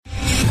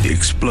The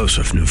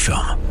explosive new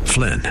film,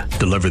 Flynn,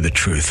 deliver the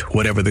truth,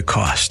 whatever the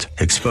cost,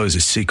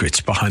 exposes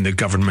secrets behind the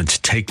government's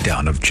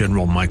takedown of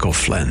General Michael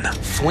Flynn.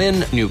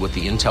 Flynn knew what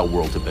the intel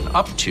world had been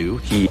up to.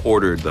 He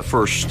ordered the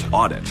first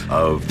audit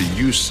of the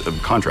use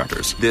of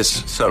contractors.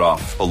 This set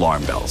off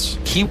alarm bells.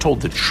 He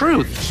told the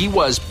truth. He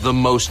was the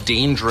most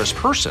dangerous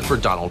person for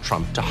Donald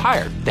Trump to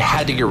hire. They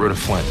had to get rid of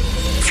Flynn.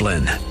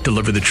 Flynn,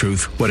 deliver the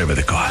truth, whatever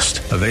the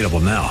cost. Available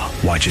now.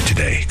 Watch it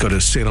today. Go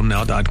to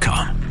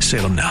salemnow.com.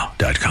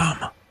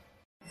 salemnow.com.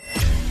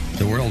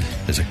 The world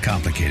is a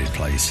complicated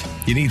place.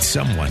 You need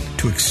someone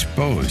to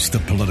expose the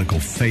political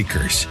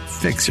fakers,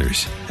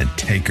 fixers, and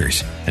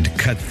takers, and to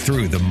cut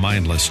through the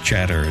mindless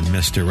chatter and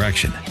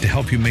misdirection to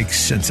help you make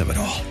sense of it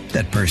all.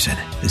 That person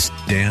is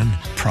Dan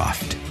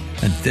Proft,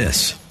 and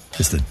this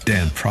is the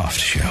Dan Proft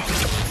Show.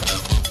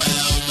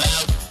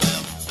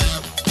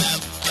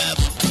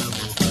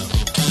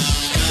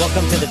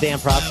 Welcome to the Dan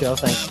Proft Show.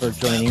 Thanks for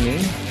joining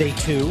me. Day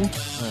 2.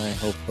 I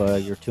hope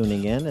you're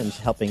tuning in and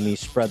helping me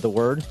spread the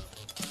word.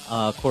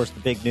 Of course, the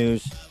big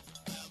news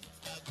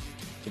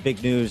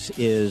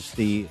is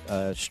the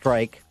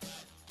strike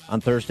on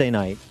Thursday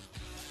night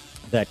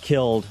that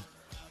killed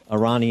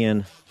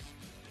Iranian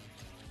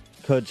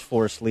Quds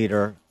Force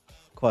leader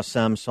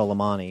Qasem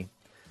Soleimani,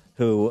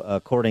 who,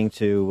 according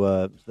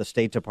to the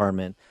State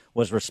Department,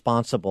 was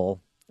responsible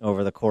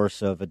over the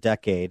course of a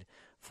decade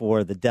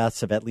for the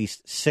deaths of at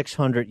least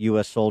 600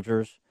 U.S.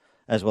 soldiers,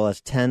 as well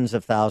as tens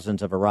of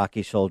thousands of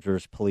Iraqi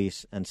soldiers,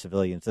 police, and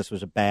civilians. This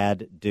was a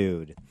bad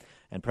dude.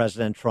 And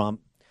President Trump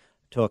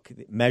took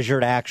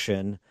measured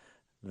action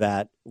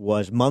that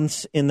was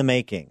months in the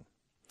making,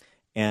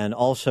 and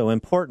also,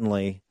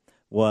 importantly,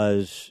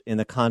 was in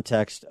the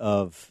context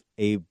of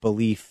a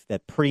belief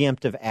that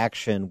preemptive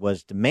action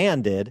was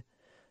demanded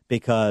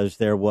because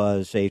there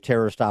was a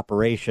terrorist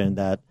operation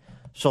that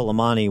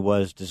Soleimani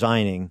was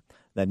designing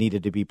that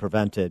needed to be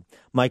prevented.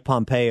 Mike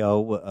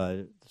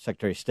Pompeo,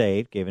 Secretary of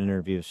State, gave an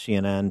interview with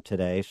CNN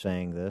today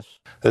saying this.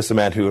 This is a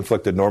man who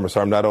inflicted enormous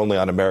harm not only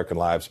on American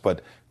lives,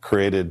 but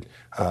created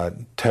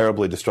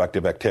terribly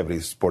destructive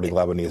activities supporting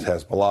Lebanese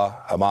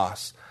Hezbollah,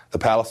 Hamas, the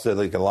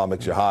Palestinian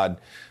Islamic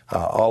Jihad,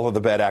 all of the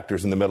bad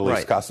actors in the Middle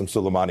East. Qasem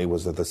Soleimani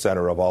was at the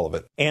center of all of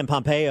it. And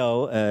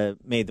Pompeo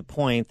made the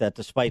point that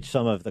despite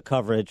some of the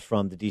coverage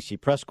from the D.C.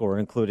 press corps,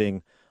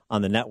 including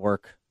on the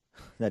network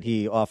that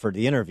he offered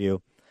the interview,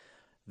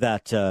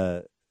 that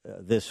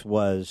this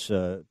was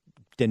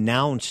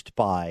denounced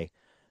by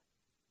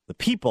the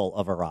people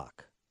of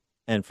Iraq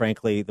and,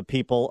 frankly, the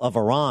people of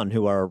Iran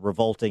who are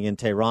revolting in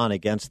Tehran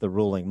against the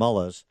ruling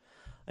mullahs.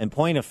 In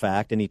point of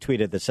fact, and he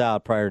tweeted this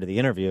out prior to the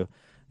interview,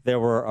 there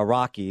were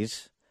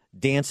Iraqis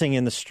dancing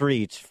in the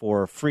streets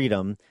for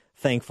freedom,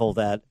 thankful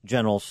that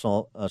General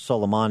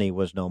Soleimani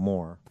was no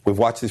more. We've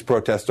watched these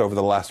protests over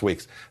the last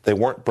weeks. They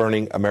weren't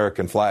burning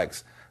American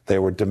flags. They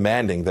were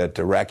demanding that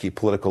Iraqi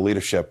political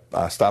leadership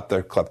stop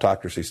their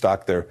kleptocracy,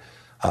 stop their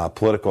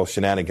political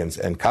shenanigans.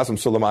 And Qasem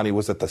Soleimani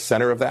was at the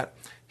center of that.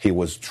 He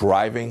was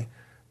driving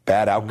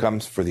bad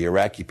outcomes for the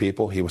Iraqi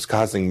people. He was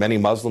causing many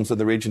Muslims in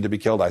the region to be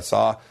killed. I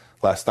saw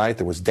last night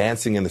there was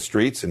dancing in the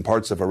streets in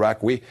parts of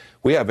Iraq. We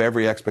have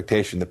every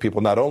expectation that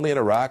people not only in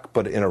Iraq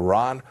but in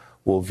Iran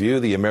will view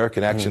the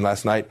American action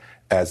last night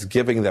as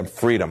giving them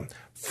freedom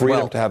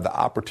to have the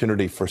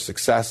opportunity for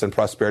success and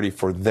prosperity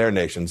for their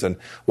nations. And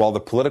while the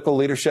political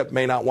leadership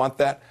may not want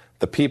that,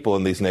 the people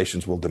in these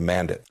nations will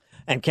demand it.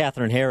 And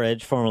Catherine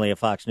Herridge, formerly of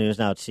Fox News,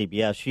 now at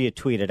CBS, she had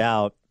tweeted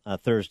out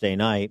Thursday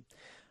night,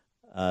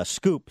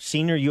 Scoop,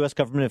 senior U.S.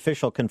 government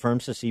official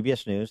confirms to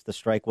CBS News the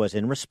strike was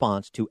in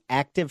response to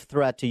active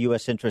threat to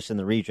U.S. interests in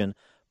the region,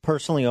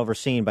 personally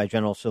overseen by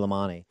General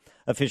Soleimani.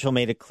 Official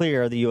made it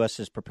clear the U.S.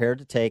 is prepared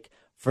to take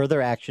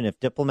further action if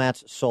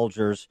diplomats,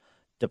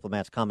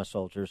 comma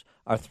soldiers,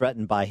 are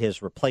threatened by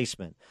his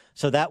replacement.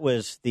 So that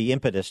was the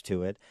impetus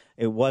to it.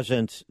 It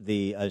wasn't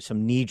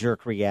some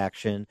knee-jerk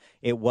reaction.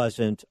 It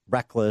wasn't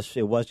reckless.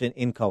 It wasn't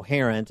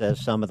incoherent, as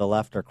some of the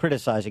left are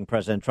criticizing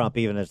President Trump,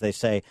 even as they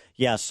say,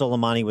 yes,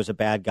 Soleimani was a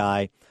bad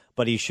guy,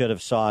 but he should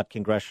have sought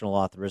congressional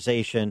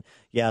authorization.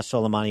 Yes,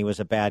 Soleimani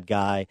was a bad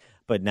guy,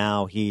 but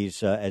now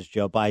he's, as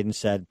Joe Biden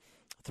said,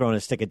 thrown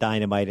a stick of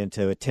dynamite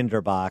into a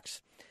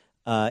tinderbox.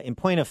 In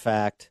point of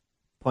fact,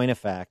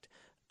 U.S.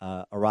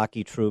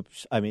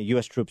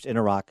 troops in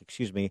Iraq,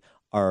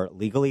 are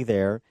legally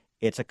there.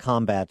 It's a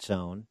combat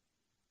zone.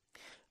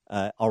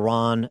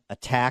 Iran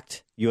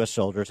attacked U.S.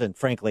 soldiers and,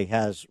 frankly,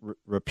 has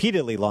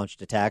repeatedly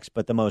launched attacks.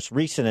 But the most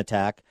recent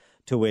attack,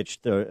 to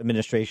which the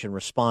administration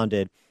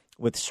responded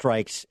with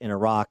strikes in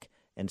Iraq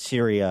and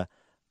Syria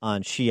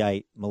on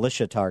Shiite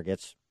militia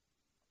targets,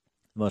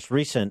 the most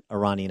recent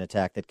Iranian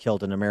attack that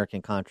killed an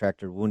American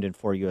contractor, wounded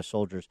 4 U.S.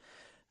 soldiers,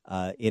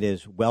 it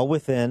is well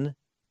within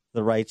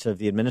the rights of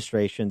the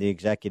administration, the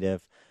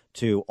executive,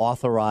 to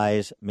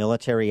authorize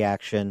military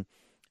action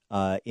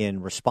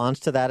in response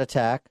to that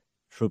attack,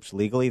 troops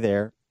legally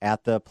there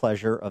at the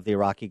pleasure of the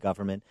Iraqi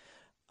government.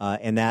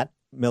 And that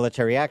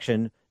military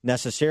action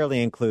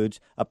necessarily includes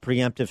a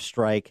preemptive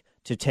strike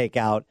to take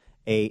out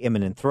a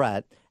imminent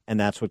threat. And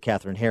that's what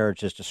Catherine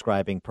Herridge is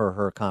describing per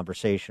her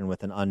conversation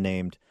with an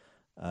unnamed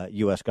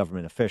U.S.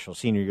 government official,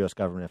 senior U.S.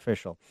 government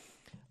official.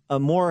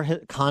 More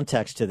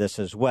context to this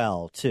as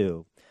well,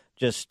 too,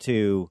 just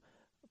to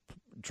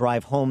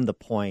drive home the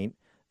point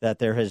that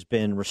there has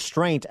been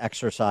restraint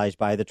exercised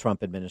by the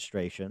Trump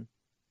administration,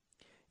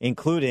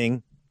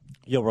 including,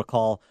 you'll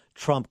recall,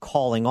 Trump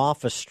calling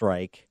off a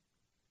strike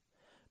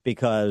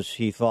because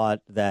he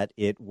thought that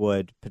it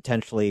would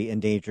potentially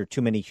endanger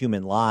too many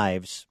human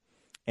lives,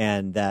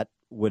 and that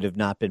would have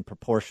not been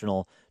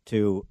proportional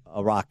to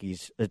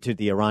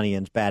the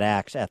Iranians' bad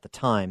acts at the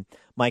time.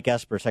 Mike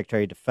Esper,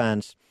 Secretary of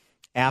Defense,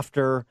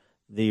 after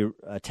the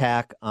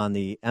attack on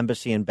the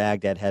embassy in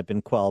Baghdad had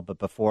been quelled, but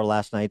before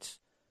last night's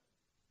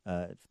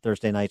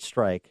Thursday night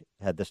strike,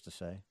 had this to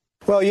say.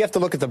 Well, you have to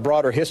look at the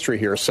broader history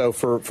here. So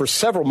for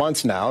several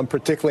months now, and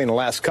particularly in the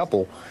last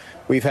couple,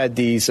 we've had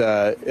these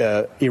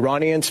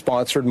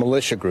Iranian-sponsored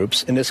militia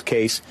groups, in this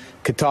case,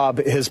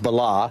 Kataib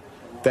Hezbollah,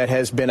 that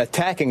has been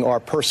attacking our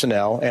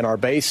personnel and our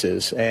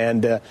bases.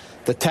 And the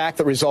attack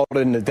that resulted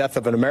in the death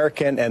of an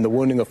American and the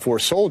wounding of 4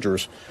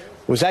 soldiers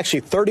was actually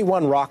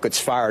 31 rockets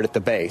fired at the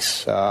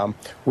base.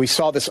 We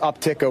saw this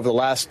uptick over the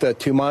last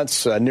 2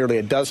 months, nearly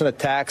a dozen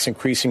attacks,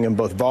 increasing in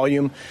both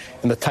volume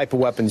and the type of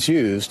weapons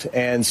used.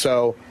 And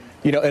so,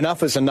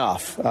 enough is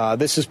enough.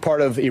 This is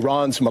part of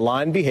Iran's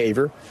malign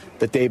behavior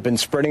that they've been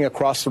spreading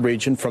across the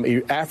region from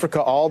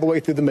Africa all the way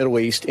through the Middle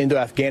East into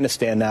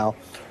Afghanistan now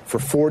for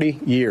 40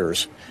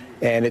 years.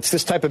 And it's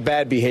this type of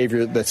bad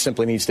behavior that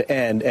simply needs to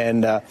end.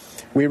 And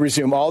we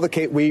resume all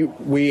the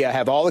we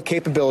have all the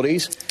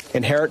capabilities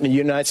inherent in the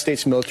United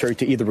States military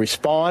to either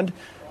respond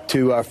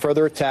to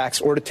further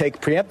attacks or to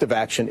take preemptive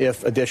action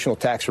if additional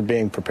attacks are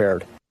being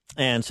prepared.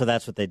 And so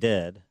that's what they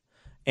did.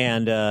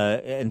 And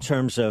in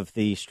terms of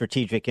the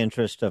strategic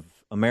interest of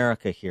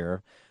America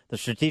here, the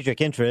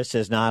strategic interest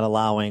is not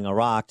allowing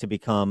Iraq to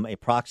become a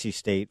proxy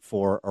state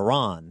for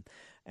Iran.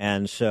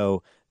 And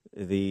so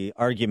the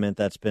argument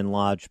that's been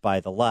lodged by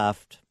the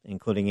left,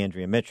 including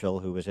Andrea Mitchell,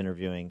 who was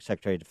interviewing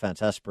Secretary of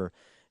Defense Esper,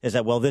 is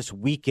that, well, this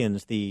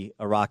weakens the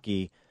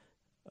Iraqi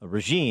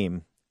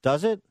regime.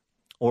 Does it?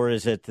 Or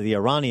is it the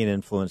Iranian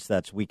influence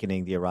that's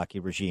weakening the Iraqi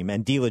regime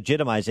and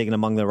delegitimizing it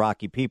among the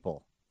Iraqi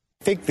people?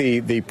 I think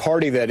the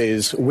party that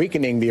is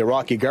weakening the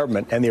Iraqi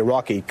government and the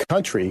Iraqi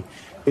country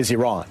is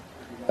Iran.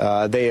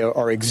 They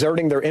are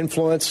exerting their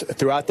influence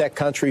throughout that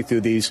country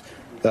through these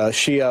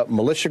Shia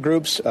militia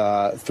groups,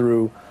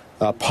 through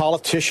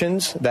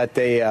politicians that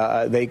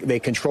they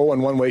control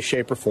in one way,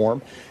 shape, or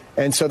form.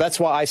 And so that's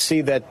why I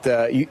see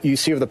that you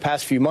see over the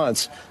past few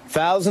months,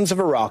 thousands of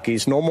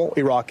Iraqis, normal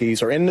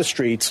Iraqis, are in the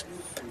streets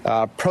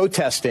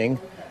protesting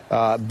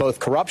both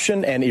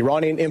corruption and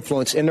Iranian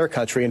influence in their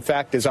country. In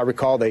fact, as I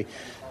recall, they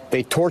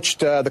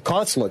torched the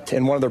consulate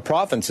in one of their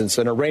provinces,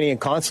 an Iranian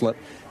consulate,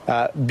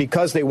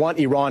 because they want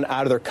Iran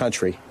out of their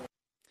country.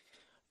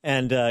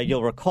 And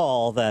you'll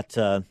recall that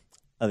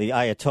the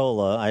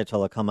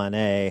Ayatollah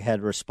Khamenei,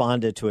 had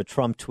responded to a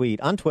Trump tweet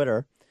on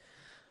Twitter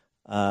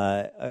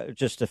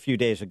just a few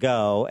days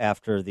ago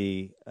after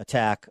the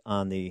attack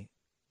on the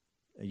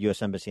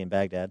U.S. Embassy in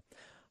Baghdad.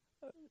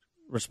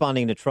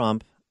 Responding to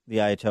Trump, the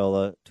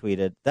Ayatollah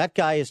tweeted, "That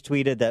guy has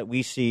tweeted that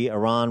we see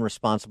Iran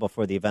responsible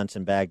for the events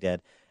in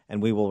Baghdad,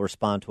 and we will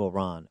respond to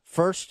Iran.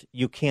 First,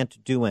 you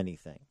can't do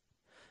anything.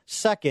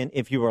 Second,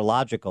 if you were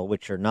logical,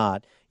 which you're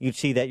not, you'd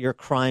see that your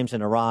crimes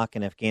in Iraq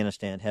and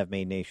Afghanistan have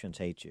made nations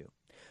hate you."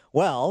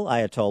 Well,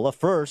 Ayatollah,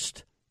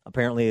 first,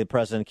 apparently the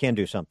president can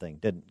do something,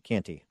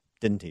 didn't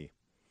he?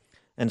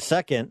 And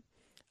second,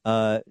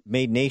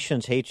 made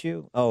nations hate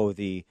you? Oh,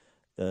 the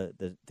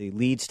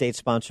lead state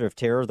sponsor of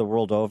terror the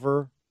world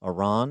over,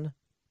 Iran,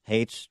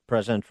 hates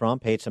President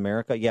Trump, hates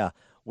America. Yeah,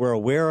 we're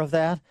aware of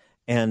that,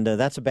 and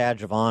that's a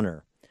badge of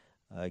honor,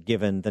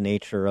 given the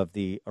nature of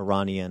the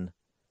Iranian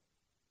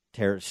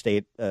terror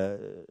state,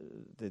 the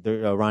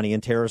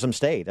Iranian terrorism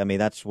state. I mean,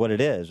 that's what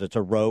it is. It's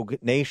a rogue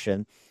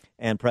nation.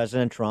 And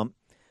President Trump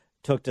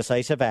took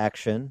decisive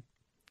action,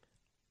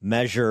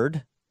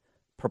 measured,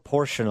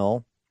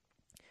 proportional,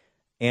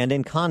 and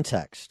in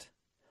context.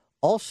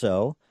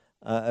 Also,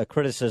 a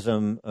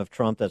criticism of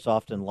Trump that's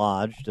often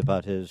lodged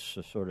about his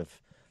sort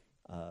of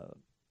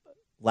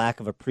lack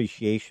of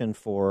appreciation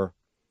for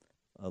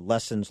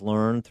lessons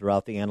learned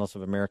throughout the annals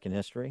of American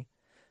history.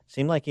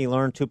 Seemed like he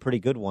learned 2 pretty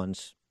good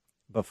ones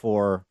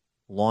before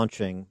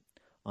launching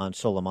on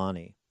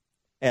Soleimani,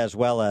 as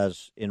well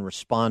as in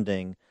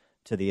responding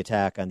to the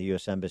attack on the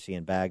U.S. Embassy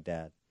in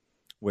Baghdad,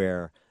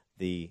 where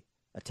the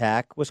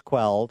attack was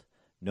quelled,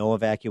 no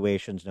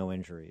evacuations, no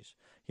injuries.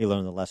 He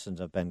learned the lessons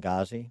of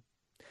Benghazi.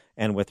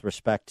 And with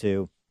respect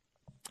to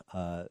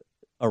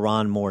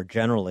Iran more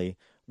generally,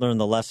 learned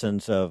the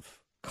lessons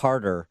of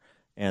Carter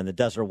and the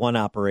Desert One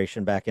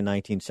operation back in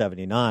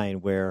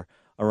 1979, where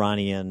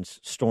Iranians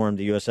stormed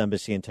the U.S.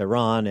 Embassy in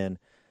Tehran and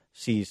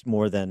seized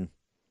more than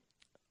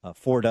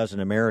 4 dozen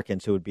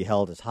Americans who would be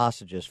held as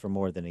hostages for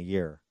more than a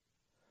year.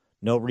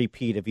 No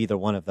repeat of either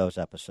one of those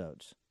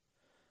episodes.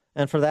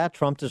 And for that,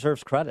 Trump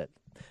deserves credit.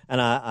 And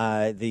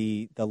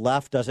the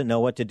left doesn't know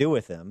what to do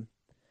with him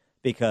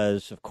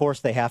because, of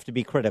course, they have to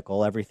be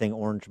critical. Everything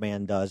Orange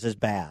Man does is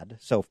bad.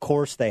 So, of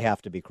course, they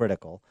have to be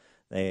critical.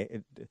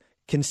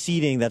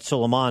 conceding that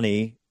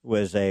Soleimani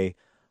was a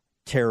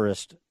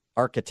terrorist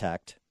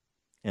architect,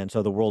 and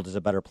so the world is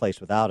a better place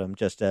without him,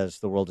 just as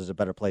the world is a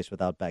better place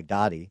without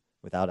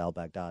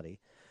al-Baghdadi.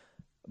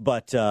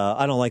 But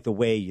I don't like the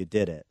way you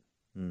did it.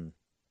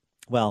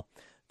 Well,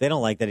 they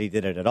don't like that he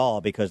did it at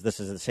all, because this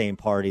is the same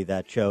party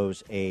that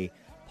chose a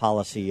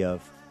policy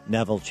of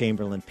Neville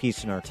Chamberlain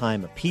peace in our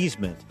time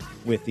appeasement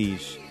with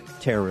these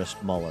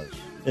terrorist mullahs,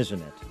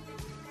 isn't it?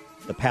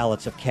 The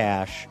pallets of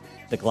cash,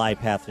 the glide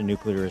path to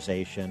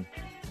nuclearization,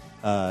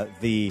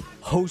 the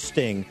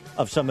hosting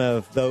of some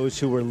of those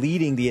who were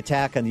leading the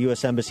attack on the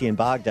U.S. Embassy in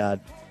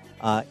Baghdad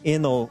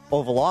in the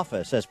Oval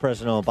Office, as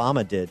President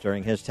Obama did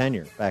during his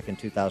tenure back in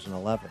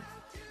 2011.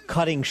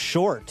 Cutting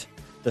short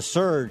the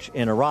surge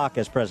in Iraq,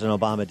 as President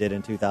Obama did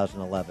in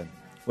 2011,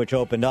 which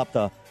opened up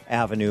the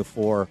avenue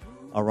for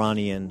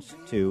Iranians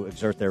to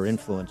exert their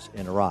influence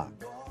in Iraq.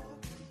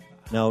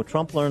 No,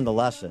 Trump learned the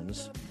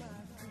lessons,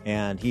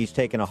 and he's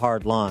taken a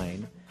hard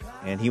line,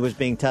 and he was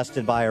being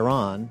tested by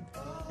Iran,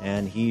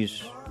 and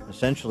he's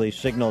essentially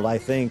signaled, I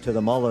think, to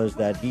the mullahs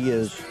that he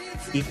is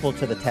equal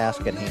to the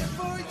task at hand.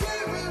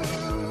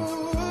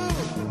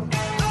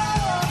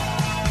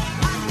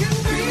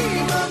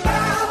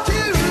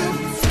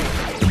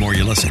 The more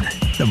you listen,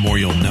 the more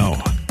you'll know.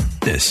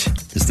 This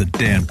is the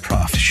Dan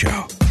Proft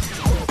Show.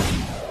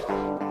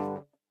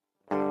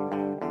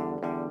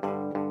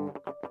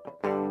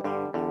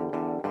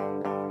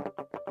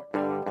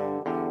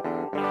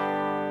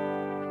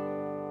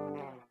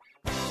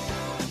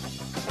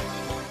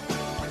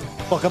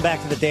 Welcome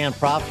back to the Dan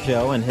Proft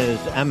Show, and His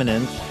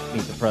Eminence,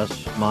 Meet the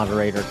Press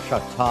moderator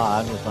Chuck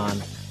Todd, was on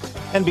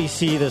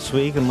NBC this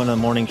week in one of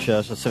the morning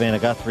shows with Savannah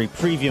Guthrie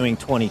previewing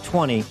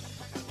 2020.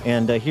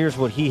 And here's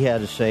what he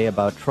had to say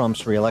about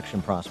Trump's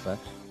reelection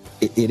prospects.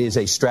 It is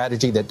a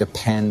strategy that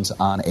depends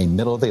on a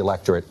middle of the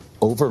electorate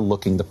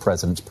overlooking the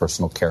president's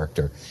personal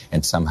character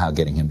and somehow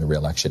getting him to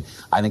reelection.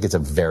 I think it's a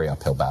very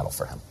uphill battle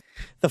for him.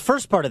 The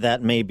first part of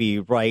that may be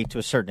right to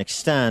a certain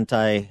extent.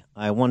 I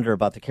wonder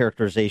about the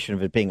characterization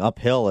of it being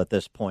uphill at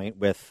this point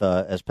with,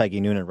 as Peggy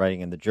Noonan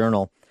writing in the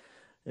Journal,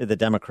 the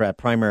Democrat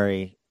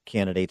primary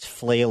candidates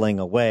flailing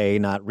away,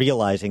 not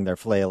realizing they're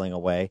flailing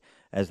away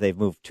as they've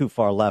moved too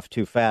far left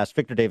too fast.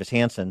 Victor Davis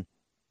Hanson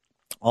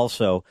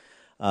also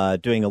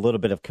doing a little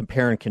bit of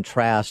compare and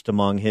contrast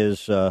among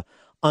his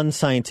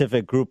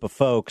unscientific group of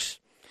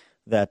folks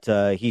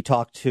that he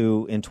talked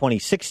to in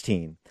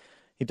 2016.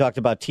 He talked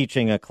about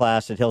teaching a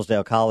class at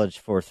Hillsdale College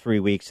for 3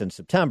 weeks in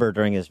September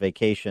during his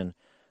vacation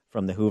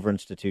from the Hoover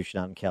Institution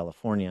out in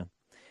California.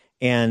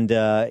 And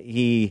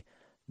he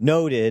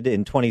noted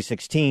in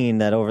 2016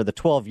 that over the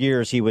 12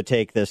 years he would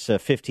take this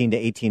 15 to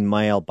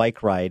 18-mile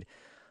bike ride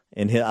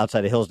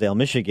outside of Hillsdale,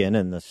 Michigan,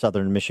 in the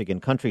southern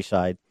Michigan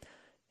countryside.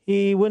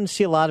 He wouldn't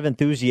see a lot of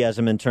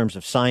enthusiasm in terms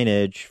of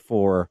signage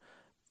for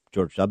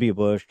George W.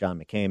 Bush, John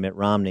McCain, Mitt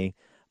Romney.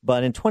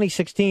 But in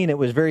 2016, it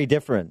was very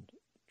different.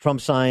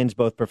 Trump signs,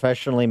 both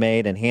professionally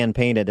made and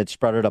hand-painted, had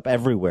sprouted up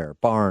everywhere,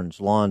 barns,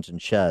 lawns,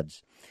 and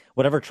sheds.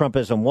 Whatever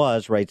Trumpism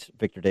was, writes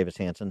Victor Davis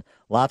Hanson,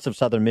 lots of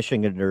southern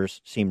Michiganders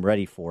seem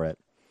ready for it.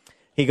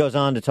 He goes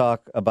on to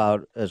talk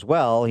about, as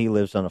well, he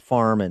lives on a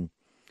farm in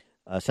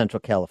Central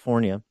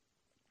California,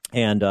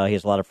 and he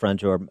has a lot of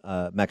friends who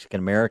are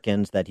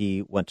Mexican-Americans that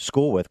he went to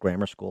school with,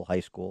 grammar school, high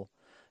school,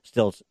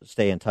 still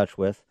stay in touch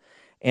with.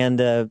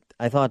 And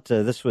I thought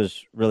this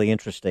was really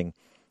interesting.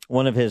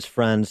 One of his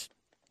friends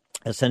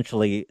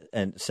essentially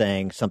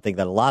saying something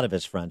that a lot of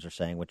his friends are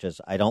saying, which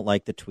is, I don't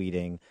like the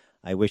tweeting.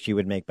 I wish he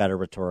would make better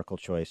rhetorical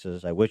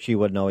choices. I wish he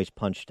wouldn't always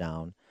punch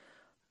down.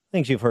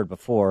 Things you've heard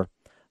before.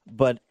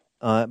 But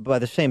by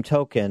the same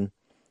token,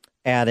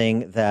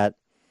 adding that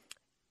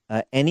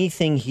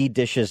anything he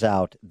dishes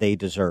out, they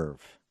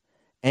deserve.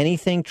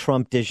 Anything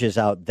Trump dishes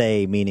out,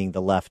 they, meaning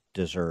the left,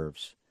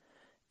 deserves.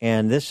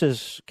 And this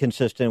is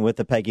consistent with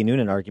the Peggy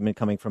Noonan argument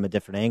coming from a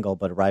different angle,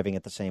 but arriving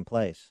at the same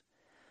place.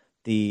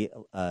 The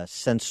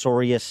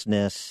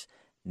censoriousness,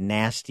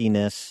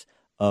 nastiness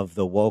of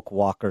the woke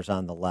walkers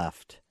on the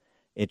left.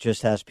 It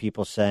just has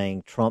people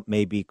saying Trump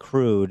may be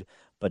crude,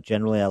 but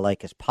generally I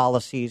like his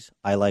policies,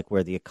 I like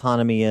where the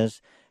economy is,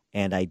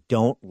 and I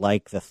don't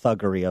like the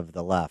thuggery of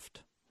the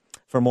left.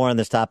 For more on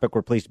this topic,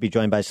 we're pleased to be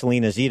joined by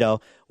Selena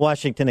Zito,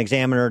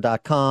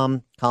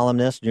 WashingtonExaminer.com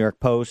columnist, New York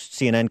Post,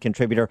 CNN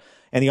contributor,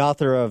 and the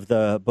author of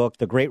the book,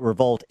 The Great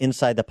Revolt,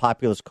 Inside the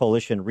Populist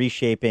Coalition,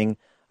 Reshaping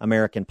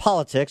American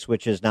Politics,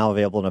 which is now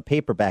available in a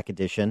paperback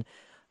edition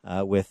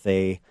with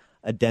a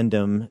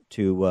addendum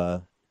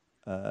to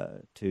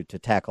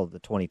tackle the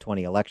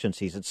 2020 election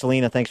season.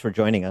 Selena, thanks for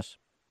joining us.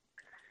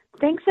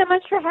 Thanks so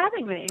much for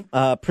having me.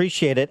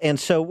 Appreciate it. And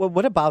so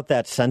what about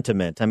that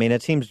sentiment? I mean,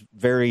 it seems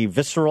very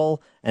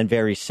visceral and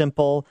very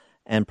simple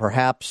and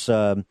perhaps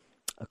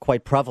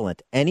quite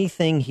prevalent.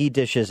 Anything he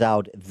dishes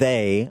out,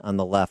 they on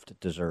the left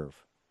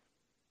deserve.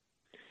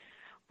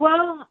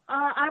 Well,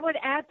 I would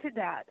add to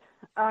that.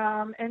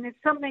 And it's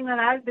something that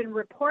I've been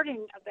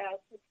reporting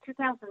about since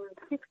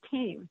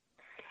 2016.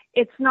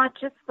 It's not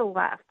just the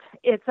left.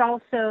 It's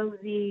also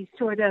the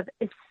sort of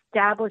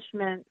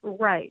establishment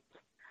right.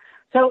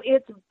 So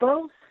it's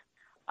both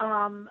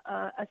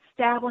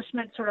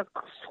establishment, sort of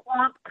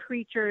swamp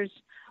creatures,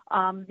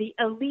 the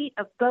elite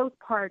of both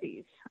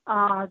parties,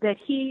 that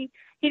he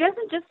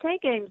doesn't just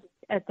take aim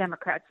at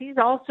Democrats. He's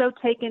also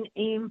taken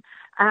aim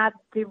at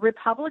the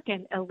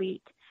Republican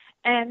elite.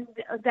 And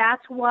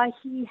that's why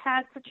he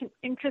had such an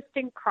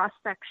interesting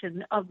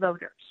cross-section of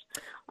voters.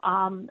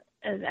 And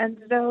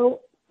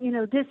so,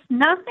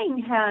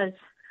 nothing has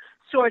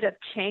sort of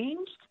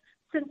changed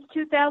since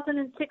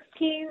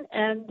 2016.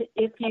 And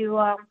if you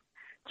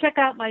check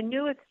out my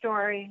newest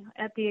story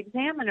at the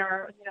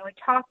Examiner, I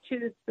talked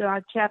to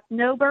Jeff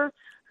Nober,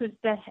 who is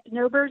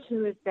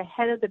the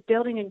head of the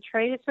Building and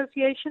Trade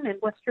Association in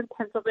Western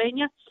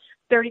Pennsylvania,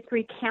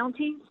 33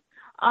 counties.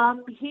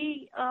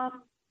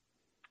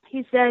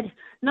 He said,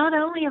 not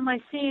only am I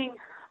seeing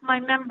my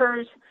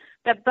members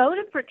that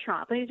voted for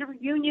Trump, and these are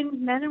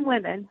union men and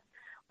women,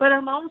 but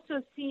I'm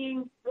also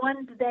seeing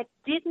ones that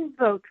didn't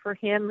vote for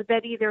him,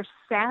 that either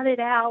sat it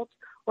out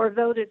or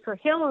voted for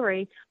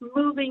Hillary,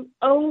 moving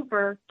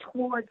over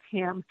towards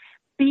him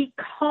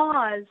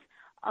because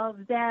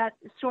of that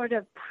sort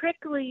of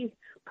prickly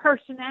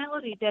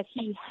personality that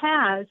he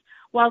has,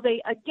 while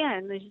they,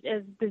 again,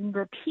 has been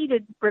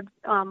repeated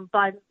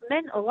by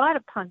a lot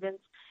of pundits,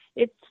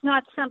 it's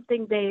not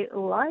something they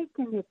like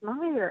and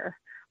admire,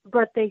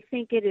 but they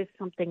think it is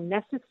something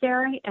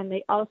necessary, and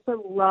they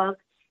also love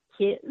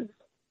his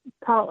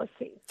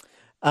policies.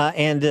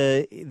 And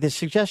the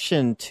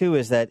suggestion, too,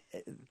 is that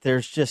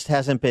there's just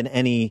hasn't been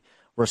any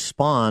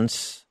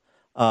response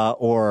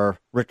or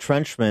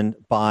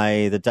retrenchment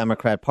by the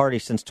Democrat Party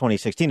since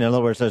 2016. In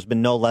other words, there's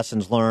been no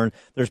lessons learned.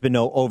 There's been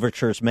no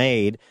overtures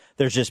made.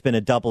 There's just been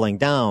a doubling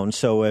down.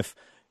 So if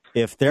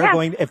they're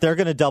going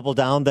to double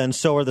down, then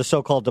so are the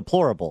so-called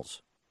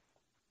deplorables.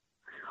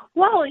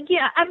 Well,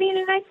 yeah, I mean,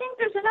 and I think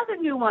there's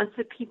another nuance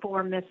that people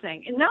are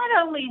missing. And not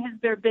only has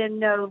there been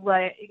not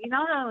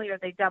only are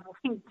they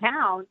doubling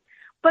down,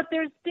 but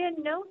there's been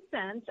no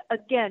sense,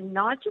 again,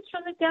 not just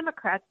from the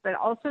Democrats, but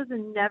also the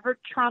never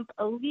Trump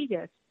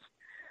elitists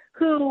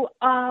who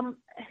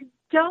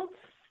don't,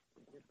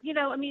 you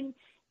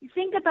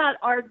think about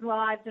our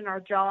lives and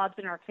our jobs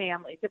and our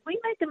families. If we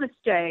make a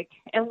mistake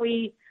and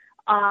we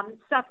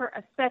suffer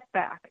a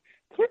setback,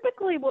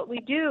 typically what we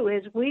do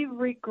is we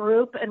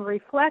regroup and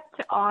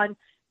reflect on,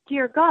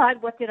 dear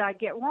God, what did I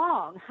get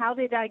wrong? How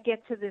did I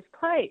get to this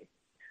place?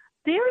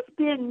 There's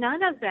been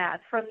none of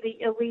that from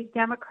the elite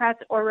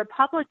Democrats or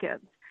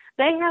Republicans.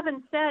 They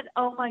haven't said,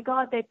 oh, my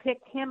God, they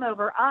picked him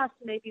over us.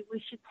 Maybe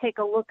we should take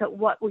a look at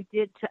what we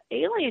did to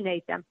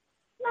alienate them.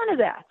 None of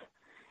that.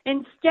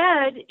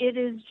 Instead, it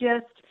is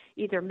just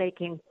either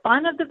making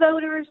fun of the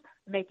voters,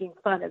 making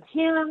fun of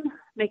him,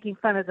 making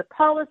fun of the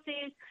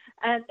policies,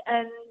 and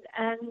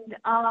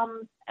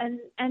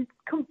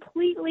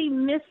completely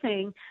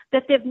missing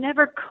that they've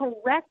never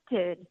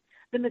corrected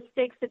the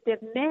mistakes that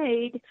they've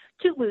made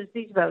to lose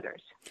these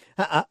voters.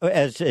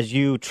 As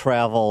you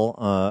travel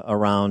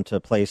around to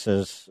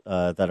places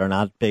that are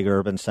not big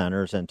urban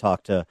centers and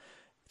talk to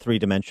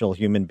three-dimensional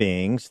human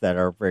beings that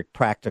are very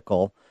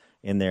practical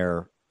in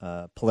their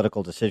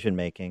political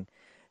decision-making,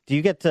 do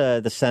you get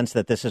the sense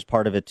that this is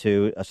part of it,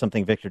 too,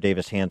 something Victor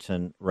Davis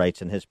Hanson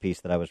writes in his piece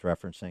that I was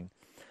referencing,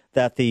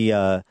 that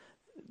the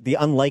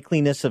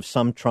unlikeliness of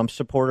some Trump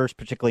supporters,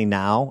 particularly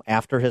now,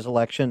 after his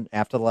election,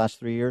 after the last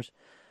 3 years,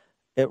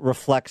 it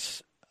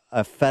reflects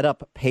a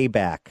fed-up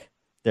payback,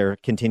 their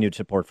continued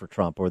support for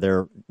Trump, or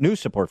their new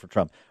support for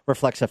Trump,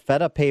 reflects a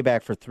fed-up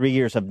payback for 3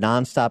 years of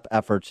nonstop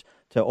efforts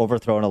to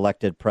overthrow an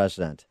elected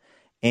president.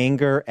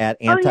 Anger at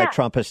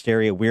anti-Trump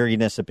hysteria,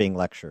 weariness of being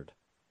lectured.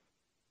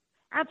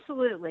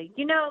 Absolutely.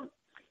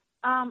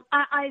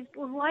 I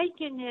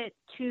liken it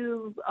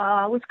to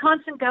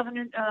Wisconsin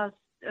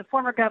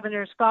former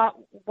Governor Scott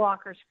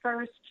Walker's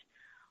first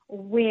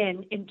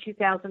win in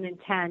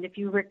 2010. If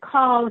you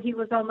recall, he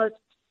was almost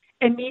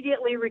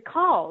immediately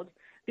recalled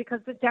because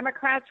the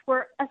Democrats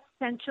were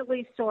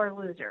essentially sore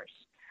losers.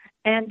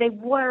 And they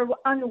were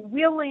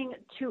unwilling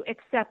to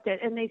accept it.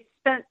 And they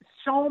spent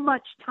so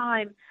much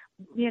time,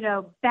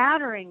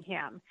 battering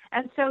him.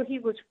 And so he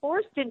was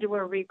forced into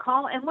a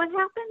recall. And what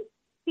happened?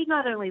 He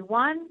not only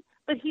won,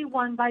 but he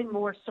won by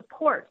more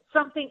support.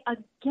 Something,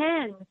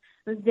 again,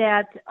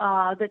 that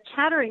the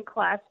chattering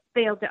class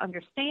failed to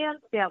understand,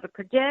 failed to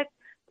predict,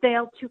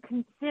 failed to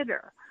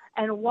consider.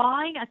 And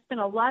why? I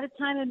spent a lot of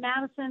time in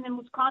Madison and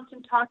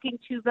Wisconsin talking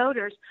to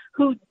voters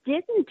who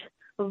didn't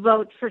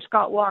vote for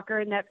Scott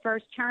Walker in that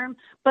first term,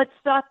 but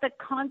thought the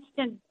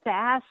constant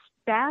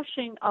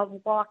bashing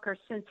of Walker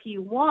since he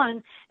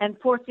won and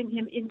forcing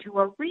him into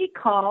a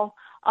recall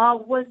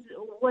was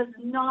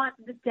not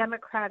the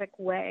Democratic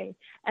way.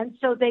 And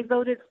so they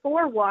voted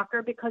for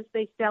Walker because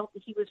they felt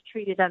that he was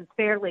treated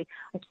unfairly.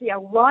 I see a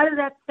lot of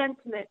that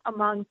sentiment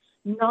among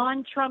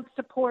non-Trump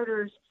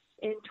supporters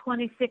in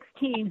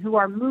 2016 who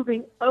are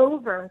moving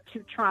over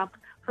to Trump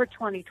for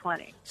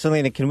 2020.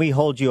 Selena, can we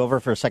hold you over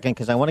for a second?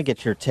 Because I want to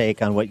get your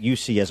take on what you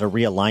see as a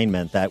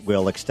realignment that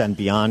will extend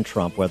beyond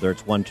Trump, whether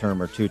it's one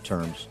term or two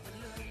terms.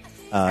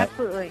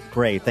 Absolutely.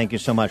 Great. Thank you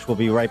so much. We'll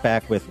be right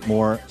back with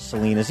more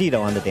Selena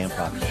Zito on the Dan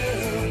Proft Show.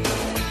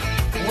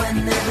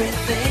 When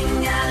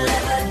everything I'll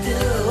ever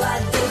do, I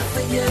do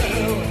for you.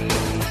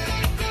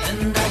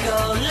 And I go,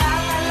 la,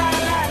 la, la,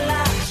 la,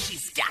 la,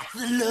 she's got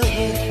the look.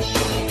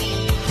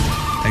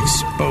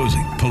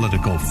 Exposing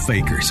political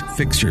fakers,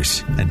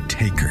 fixers, and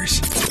takers.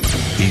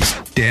 He's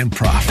Dan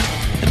Proft,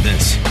 and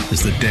this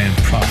is the Dan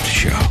Proft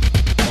Show.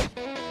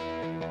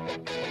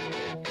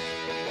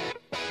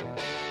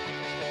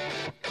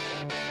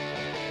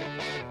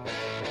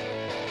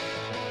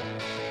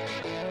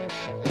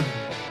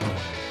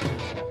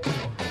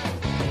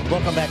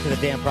 Welcome back to the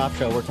Dan Proft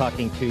Show. We're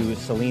talking to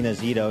Selena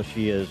Zito.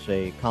 She is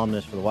a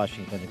columnist for the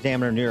Washington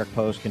Examiner, New York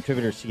Post,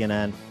 contributor to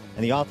CNN,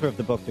 and the author of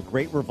the book, The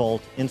Great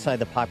Revolt, Inside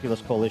the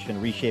Populist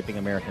Coalition, Reshaping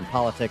American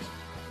Politics,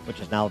 which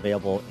is now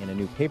available in a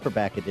new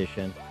paperback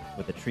edition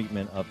with the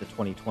treatment of the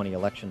 2020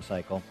 election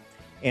cycle.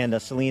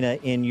 And Selena,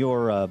 in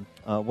your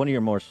one of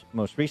your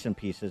most recent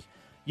pieces,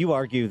 you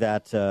argue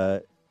that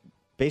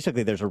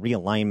basically there's a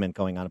realignment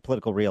going on, a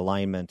political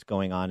realignment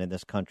going on in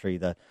this country.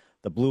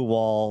 The blue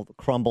wall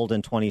crumbled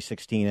in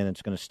 2016, and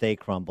it's going to stay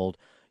crumbled.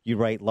 You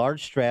write,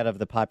 large strata of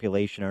the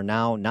population are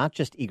now not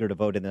just eager to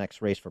vote in the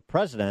next race for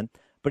president,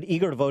 but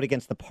eager to vote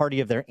against the party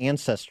of their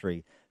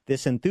ancestry.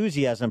 This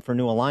enthusiasm for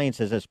new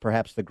alliances is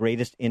perhaps the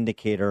greatest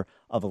indicator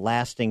of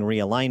lasting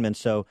realignment.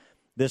 So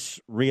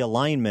this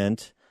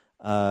realignment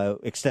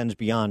extends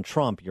beyond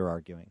Trump, you're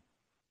arguing.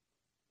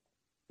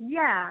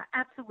 Yeah,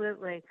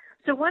 absolutely.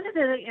 So one of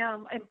the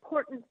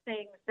important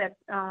things that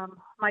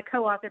my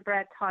co-author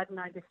Brad Todd and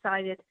I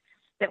decided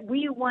that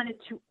we wanted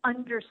to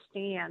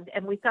understand,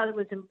 and we thought it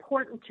was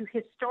important to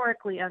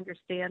historically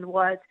understand,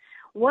 was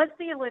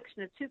the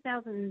election of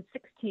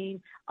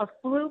 2016 a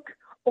fluke,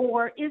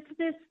 or is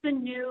this the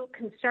new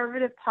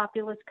conservative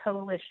populist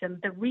coalition,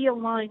 the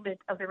realignment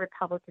of the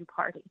Republican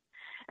Party?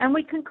 And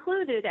we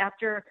concluded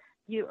after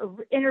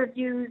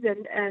interviews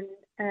and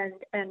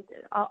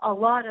a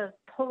lot of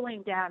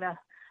polling data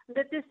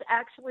that this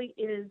actually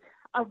is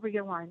a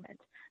realignment.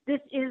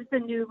 This is the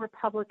new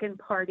Republican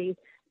Party.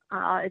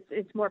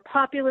 It's more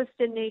populist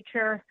in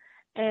nature,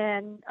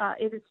 and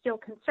it is still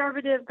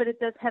conservative, but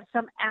it does have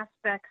some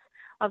aspects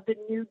of the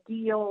New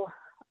Deal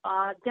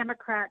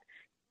Democrat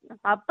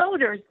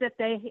voters that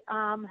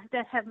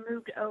that have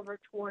moved over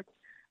towards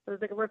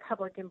the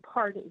Republican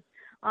Party.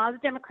 The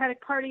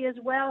Democratic Party as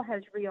well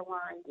has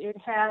realigned. It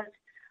has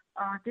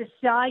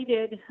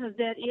decided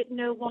that it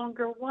no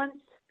longer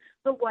wants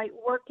the white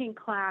working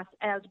class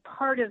as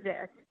part of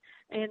it.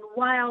 And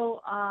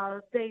while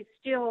they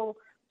still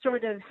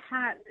sort of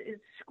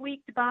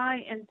squeaked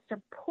by and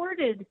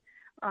supported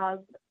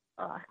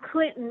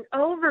Clinton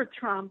over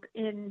Trump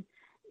in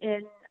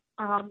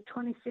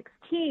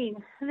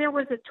 2016, there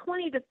was a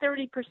 20 to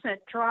 30%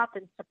 drop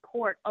in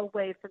support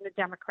away from the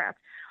Democrats.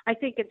 I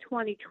think in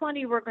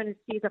 2020 we're going to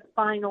see the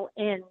final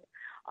end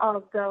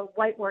of the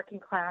white working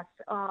class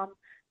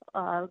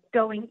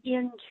going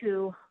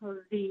into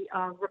the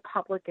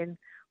Republican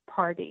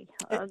Party.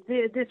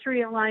 This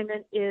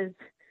realignment is,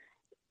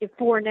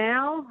 for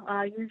now,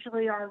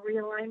 usually our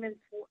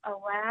realignments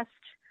last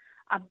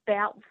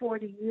about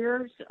 40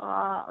 years.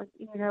 I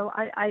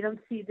don't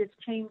see this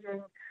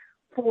changing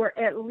for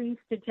at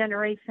least a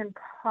generation,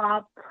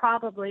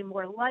 probably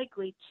more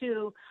likely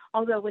two,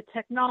 although with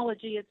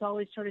technology it's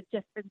always sort of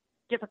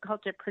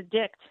difficult to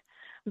predict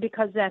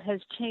because that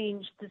has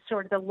changed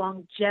the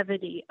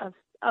longevity of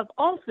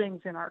all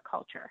things in our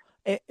culture.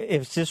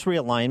 If this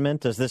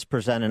realignment, does this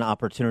present an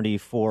opportunity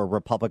for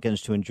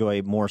Republicans to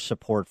enjoy more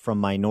support from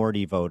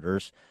minority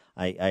voters?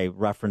 I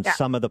referenced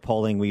some of the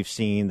polling we've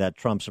seen that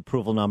Trump's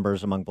approval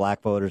numbers among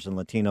black voters and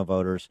Latino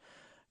voters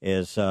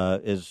is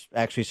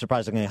actually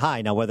surprisingly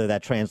high. Now, whether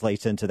that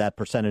translates into that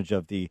percentage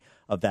of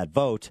that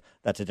vote,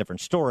 that's a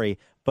different story.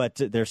 But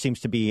there seems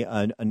to be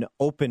an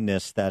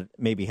openness that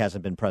maybe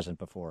hasn't been present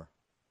before.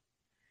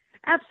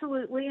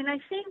 Absolutely, and I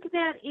think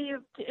that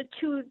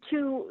to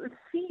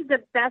see the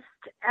best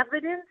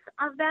evidence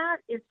of that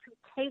is to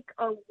take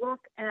a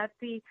look at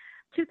the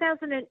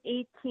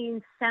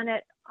 2018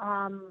 Senate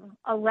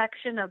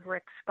election of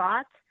Rick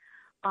Scott.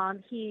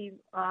 He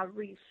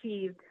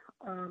received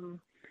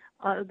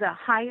the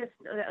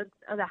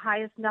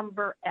highest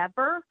number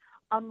ever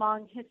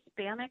among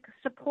Hispanic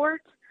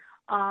support,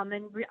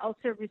 and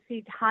also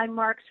received high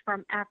marks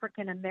from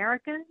African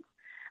Americans.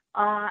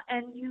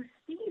 And you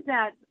see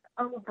that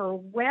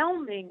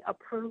overwhelming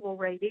approval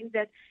rating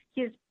that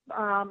his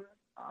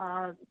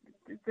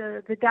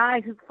the guy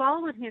who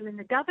followed him in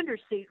the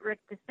governor's seat, Rick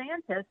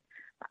DeSantis,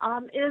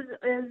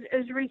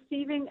 is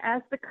receiving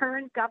as the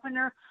current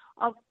governor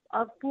of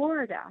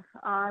Florida.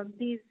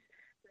 These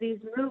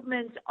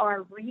movements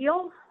are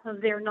real;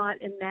 they're not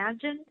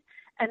imagined,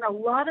 and a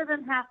lot of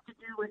them have to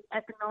do with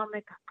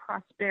economic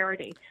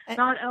prosperity,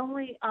 not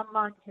only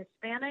among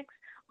Hispanics,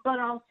 but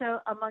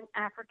also among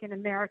African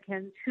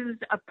Americans whose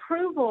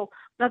approval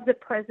of the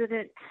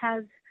president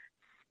has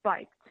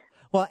spiked.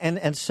 Well,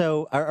 and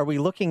so are we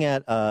looking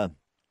at a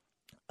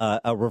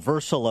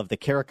reversal of the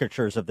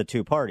caricatures of the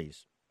two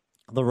parties?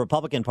 the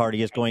Republican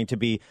Party is going to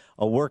be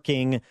a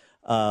working,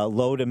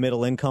 low to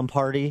middle income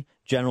party,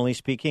 generally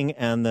speaking,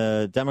 and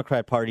the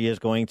Democrat Party is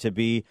going to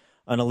be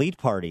an elite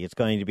party. It's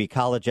going to be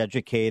college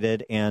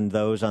educated and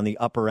those on the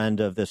upper end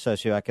of the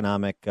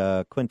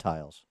socioeconomic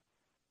quintiles.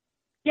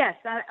 Yes,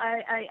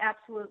 I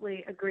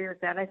absolutely agree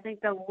with that. I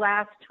think the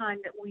last time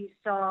that we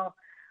saw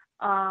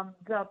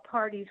the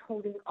parties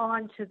holding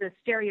on to the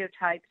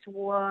stereotypes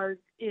was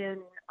in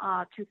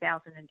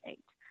 2008.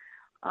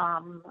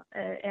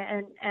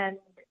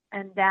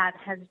 And that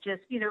has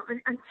just,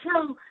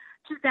 until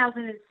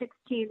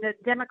 2016, the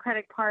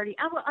Democratic Party,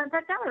 in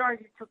fact, I would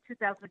argue until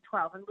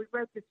 2012, and we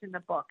wrote this in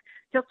the book,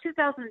 till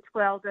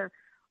 2012,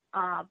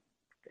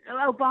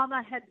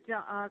 Obama had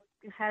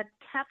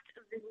kept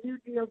the New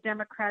Deal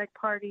Democratic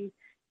Party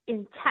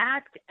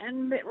intact,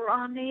 and Mitt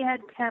Romney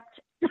had kept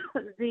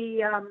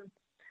the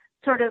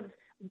sort of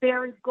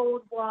Barry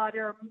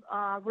Goldwater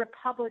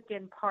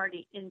Republican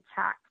Party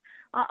intact.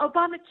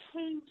 Obama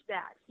changed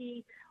that.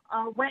 He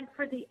went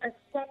for the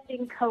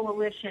Ascending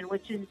Coalition,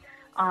 which is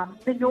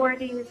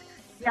minorities,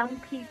 young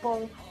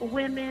people,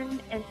 women,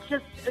 and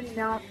just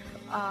enough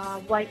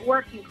white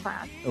working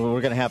class.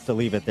 We're going to have to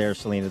leave it there,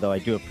 Selena, though I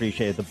do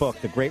appreciate the book,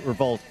 The Great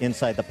Revolt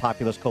Inside the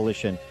Populist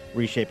Coalition,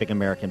 Reshaping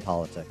American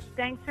Politics.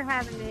 Thanks for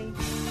having me.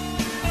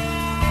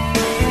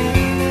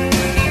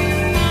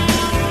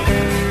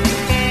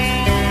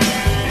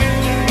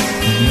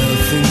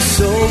 Nothing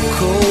so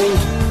cold.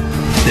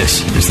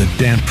 This is the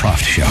Dan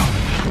Proft Show.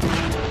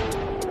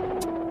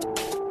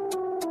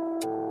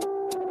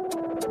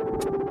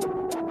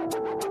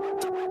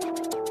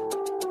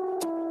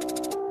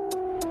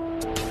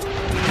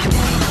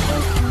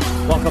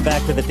 Welcome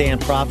back to the Dan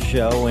Proft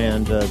Show,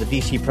 and the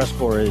D.C. Press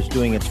Corps is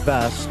doing its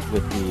best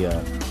with the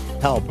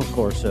help, of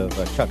course, of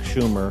Chuck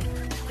Schumer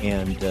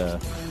and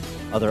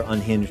other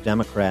unhinged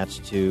Democrats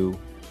to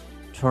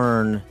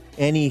turn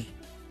any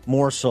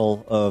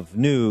morsel of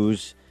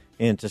news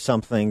into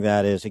something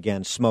that is,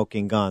 again,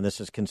 smoking gun. This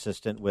is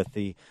consistent with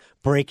the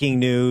breaking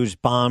news,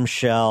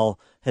 bombshell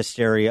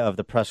hysteria of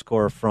the press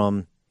corps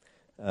from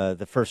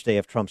the first day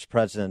of Trump's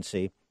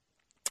presidency.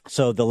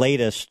 So the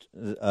latest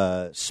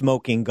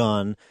smoking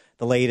gun,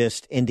 the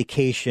latest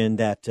indication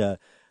that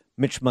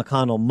Mitch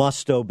McConnell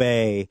must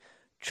obey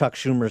Chuck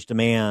Schumer's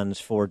demands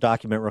for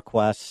document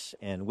requests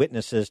and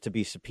witnesses to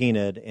be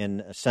subpoenaed in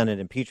a Senate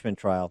impeachment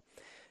trial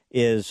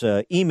is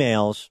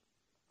emails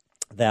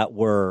that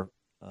were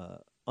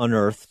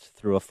unearthed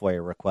through a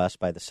FOIA request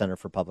by the Center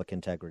for Public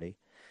Integrity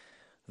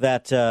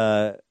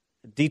that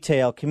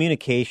detail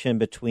communication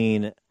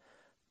between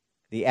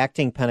the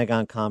acting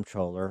Pentagon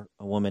comptroller,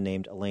 a woman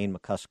named Elaine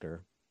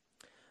McCusker,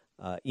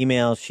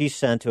 emails she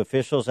sent to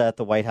officials at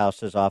the White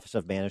House's Office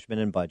of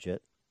Management and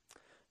Budget.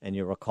 And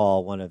you'll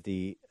recall one of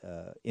the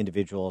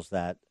individuals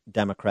that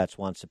Democrats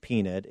want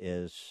subpoenaed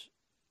is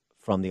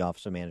from the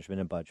Office of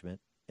Management and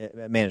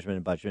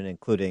Budget,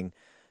 including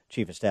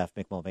Chief of Staff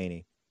Mick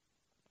Mulvaney.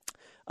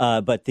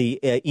 But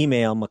the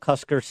email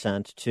McCusker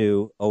sent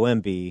to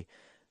OMB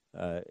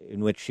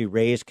in which she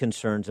raised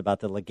concerns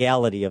about the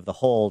legality of the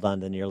hold on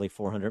the nearly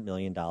 $400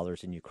 million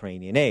in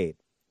Ukrainian aid.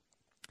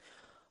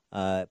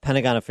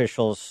 Pentagon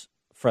officials'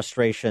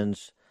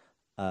 frustrations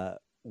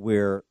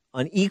were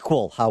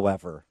unequal,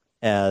 however,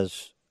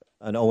 as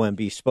an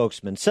OMB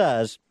spokesman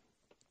says.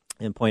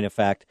 In point of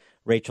fact,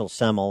 Rachel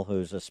Semmel,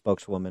 who's a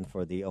spokeswoman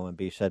for the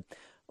OMB, said,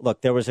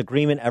 look, there was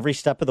agreement every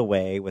step of the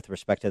way with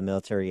respect to the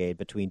military aid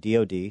between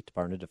DOD,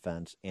 Department of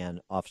Defense,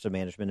 and Office of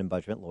Management and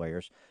Budget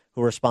lawyers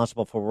who are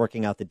responsible for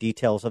working out the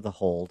details of the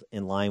hold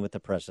in line with the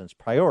president's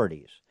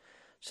priorities.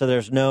 So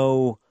there's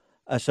no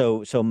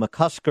so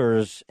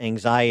McCusker's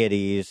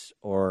anxieties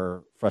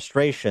or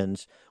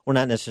frustrations were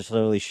not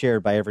necessarily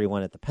shared by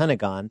everyone at the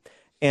Pentagon.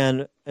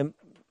 And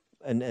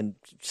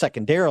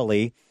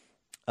secondarily,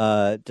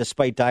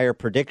 despite dire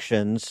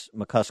predictions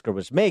McCusker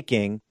was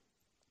making,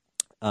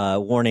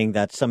 warning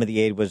that some of the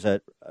aid was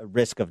at a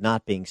risk of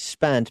not being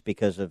spent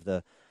because of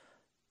the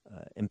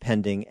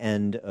impending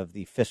end of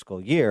the fiscal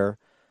year,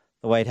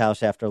 the White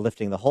House, after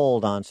lifting the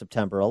hold on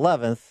September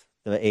 11th,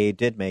 the aid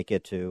did make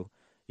it to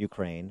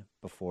Ukraine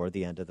before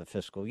the end of the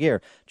fiscal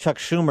year. Chuck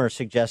Schumer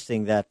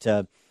suggesting that,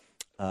 and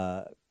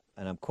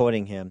I'm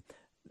quoting him,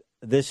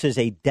 this is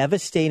a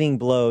devastating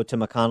blow to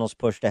McConnell's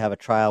push to have a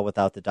trial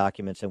without the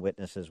documents and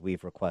witnesses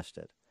we've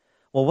requested.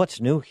 Well, what's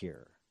new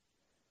here?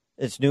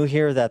 It's new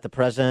here that the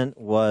president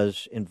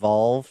was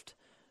involved,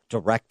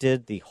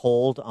 directed the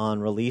hold on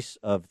release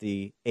of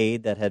the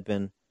aid that had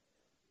been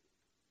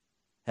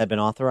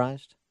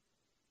authorized.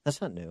 That's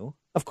not new.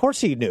 Of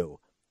course he knew.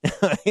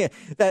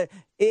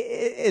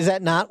 Is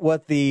that not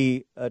what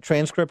the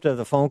transcript of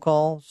the phone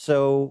call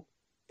so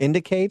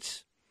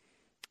indicates?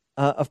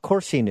 Of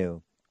course he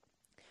knew.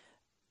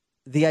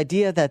 The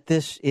idea that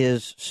this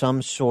is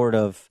some sort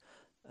of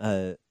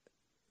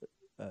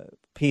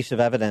piece of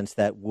evidence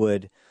that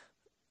would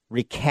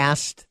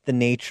recast the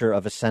nature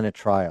of a Senate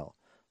trial,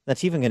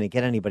 that's even going to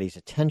get anybody's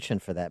attention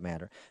for that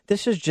matter.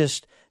 This is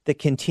just the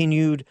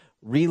continued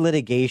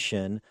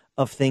relitigation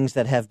of things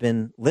that have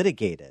been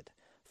litigated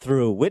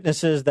through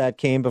witnesses that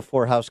came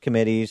before House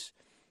committees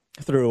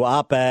through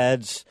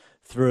op-eds,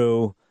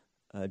 through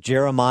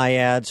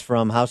Jeremiads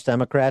from House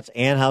Democrats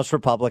and House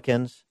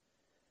Republicans.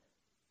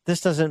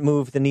 This doesn't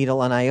move the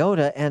needle an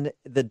iota, and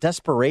the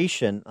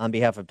desperation on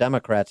behalf of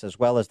Democrats as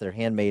well as their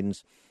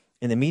handmaidens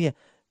in the media,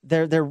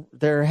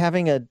 they're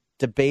having a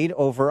debate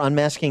over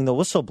unmasking the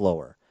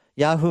whistleblower.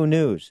 Yahoo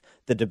News,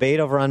 the debate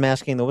over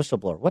unmasking the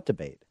whistleblower. What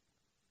debate?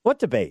 What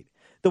debate?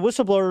 The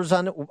whistleblower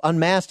was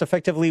unmasked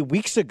effectively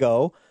weeks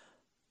ago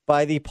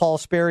by the Paul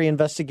Sperry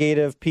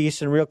investigative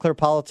piece in Real Clear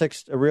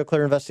Politics,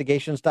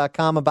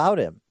 RealClearInvestigations.com about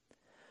him.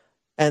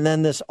 And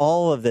then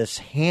all of this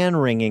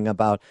hand-wringing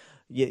about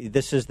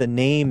this is the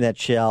name that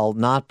shall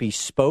not be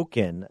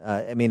spoken.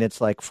 I mean,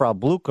 it's like Frau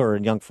Blucher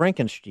and Young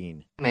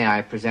Frankenstein. May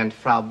I present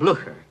Frau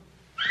Blucher?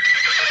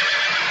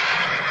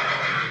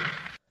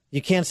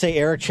 You can't say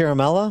Eric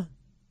Ciaramella?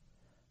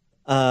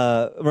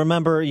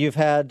 Remember, you've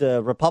had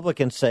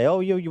Republicans say, oh,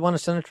 you want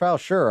to send a trial?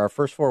 Sure. Our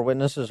first 4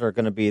 witnesses are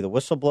going to be the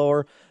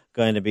whistleblower,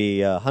 going to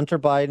be Hunter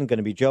Biden, going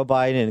to be Joe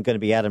Biden, and going to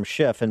be Adam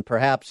Schiff. And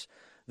perhaps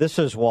this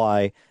is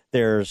why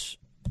there's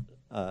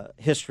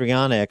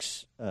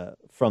histrionics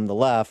from the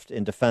left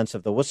in defense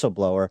of the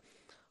whistleblower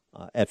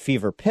at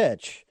fever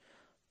pitch.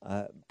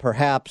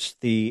 Perhaps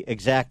the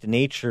exact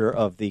nature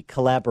of the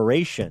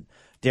collaboration,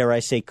 dare I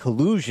say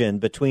collusion,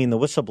 between the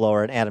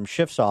whistleblower and Adam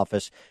Schiff's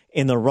office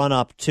in the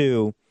run-up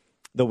to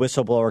the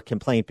whistleblower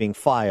complaint being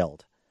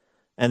filed,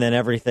 and then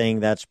everything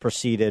that's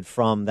proceeded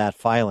from that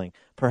filing.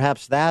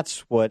 Perhaps that's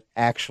what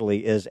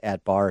actually is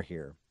at bar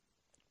here.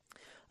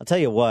 I'll tell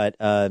you what,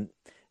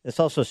 this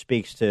also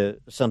speaks to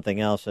something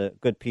else, a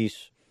good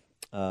piece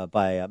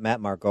by Matt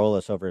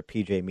Margolis over at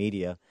PJ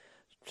Media,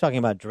 talking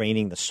about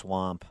draining the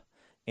swamp.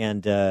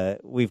 And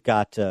we've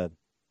got a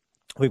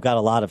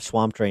lot of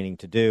swamp draining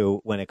to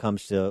do when it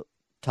comes to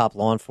top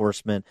law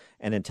enforcement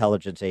and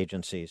intelligence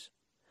agencies.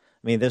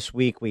 I mean, this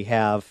week we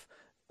have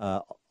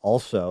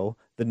also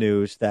the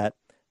news that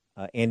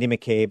Andy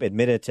McCabe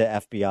admitted to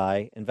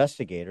FBI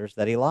investigators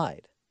that he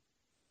lied.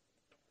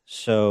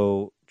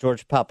 So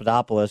George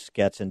Papadopoulos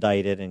gets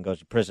indicted and goes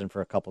to prison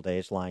for a couple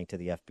days lying to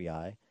the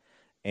FBI.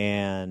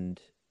 And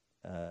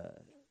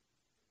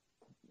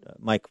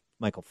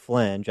Michael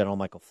Flynn, General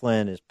Michael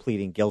Flynn, is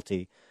pleading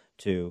guilty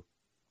to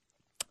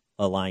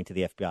lying to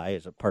the FBI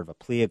as a part of a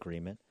plea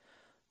agreement.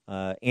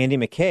 Andy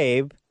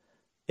McCabe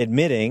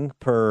admitting,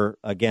 per,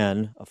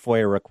 again, a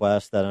FOIA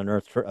request that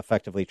unearthed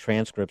effectively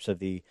transcripts of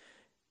the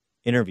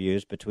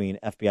interviews between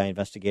FBI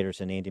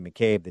investigators and Andy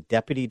McCabe, the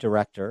deputy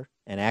director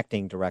and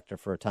acting director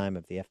for a time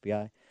of the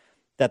FBI,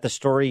 that the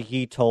story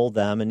he told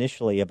them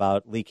initially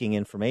about leaking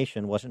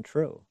information wasn't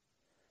true.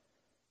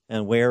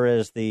 And where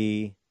is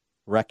the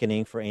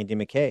reckoning for Andy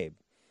McCabe?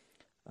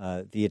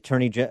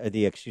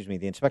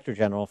 The Inspector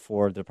General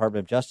for the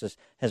Department of Justice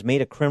has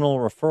made a criminal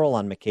referral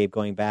on McCabe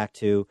going back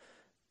to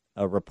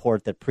a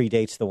report that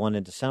predates the one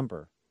in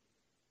December.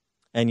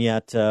 And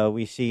yet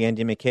we see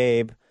Andy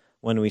McCabe,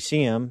 when we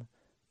see him,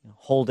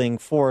 holding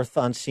forth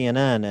on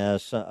CNN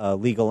as a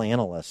legal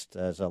analyst,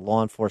 as a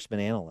law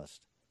enforcement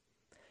analyst.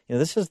 You know,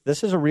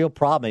 this is a real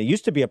problem. It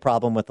used to be a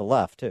problem with the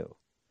left, too.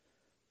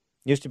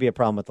 It used to be a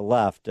problem with the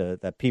left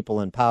that people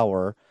in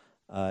power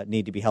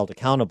need to be held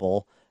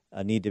accountable,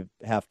 need to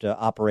have to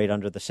operate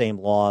under the same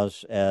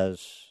laws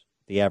as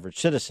the average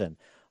citizen.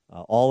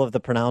 All of the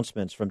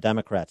pronouncements from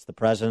Democrats, the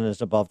president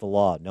is above the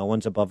law, no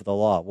one's above the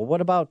law. Well,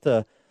 what about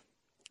the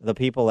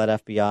people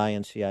at FBI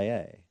and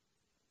CIA?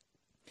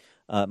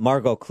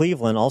 Margot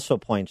Cleveland also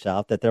points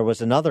out that there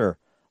was another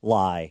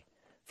lie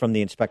from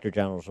the Inspector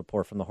General's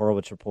report, from the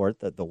Horowitz report,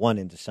 the one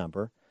in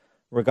December,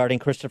 regarding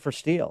Christopher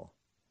Steele,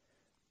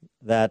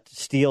 that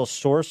Steele's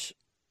source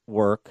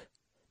work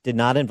did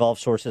not involve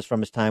sources from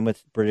his time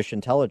with British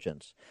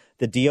intelligence.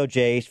 The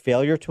DOJ's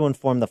failure to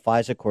inform the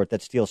FISA court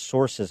that Steele's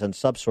sources and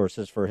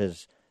subsources for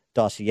his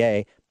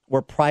dossier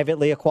were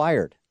privately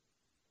acquired.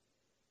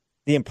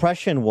 The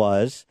impression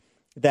was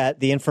that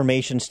the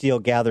information Steele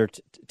gathered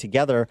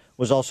together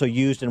was also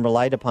used and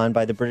relied upon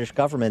by the British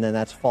government, and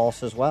that's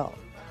false as well.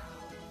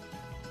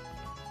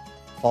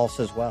 False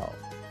as well.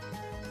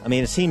 I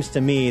mean, it seems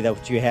to me that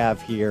what you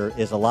have here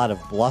is a lot of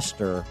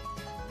bluster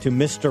to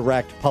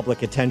misdirect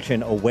public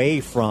attention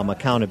away from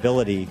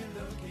accountability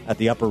at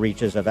the upper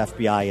reaches of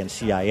FBI and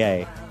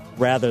CIA,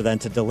 rather than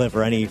to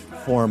deliver any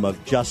form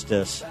of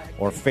justice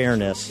or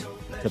fairness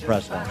to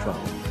President Trump.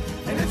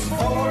 And it's 4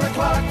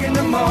 o'clock in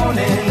the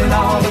morning and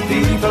all the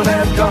people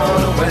have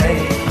gone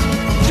away.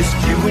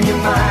 Just you and your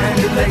mind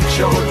at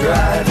Lakeshore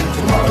Drive, and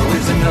tomorrow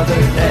is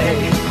another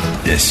day.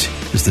 This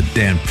is the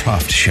Dan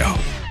Proft Show.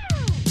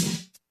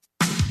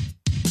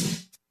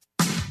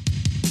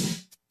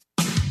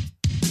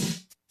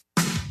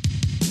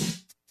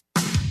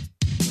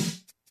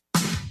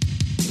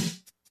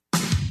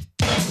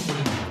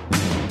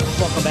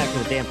 Welcome back to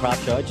the Dan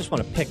Proft Show. I just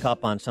want to pick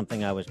up on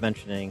something I was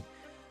mentioning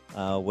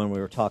when we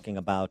were talking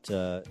about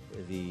the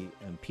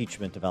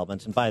impeachment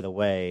developments. And by the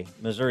way,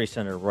 Missouri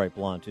Senator Roy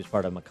Blunt, who's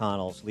part of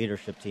McConnell's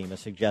leadership team, is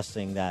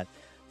suggesting that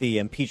the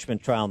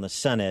impeachment trial in the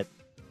Senate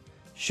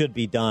should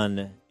be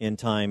done in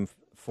time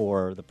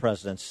for the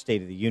president's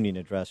State of the Union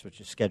address,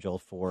 which is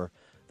scheduled for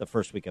the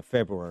first week of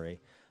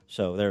February.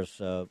 So there's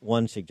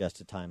one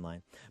suggested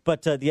timeline.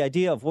 But the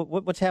idea of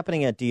what's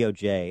happening at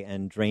DOJ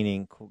and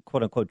draining,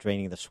 quote unquote,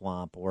 draining the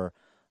swamp, or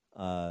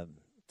to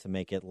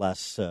make it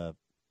less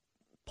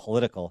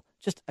political,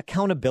 just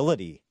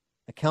accountability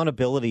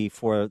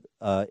for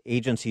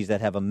agencies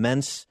that have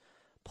immense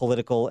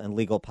political and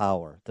legal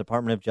power.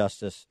 Department of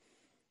Justice,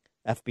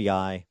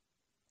 FBI,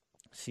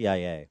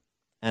 CIA,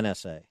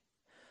 NSA.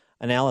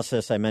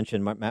 Analysis, I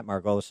mentioned Matt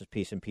Margolis'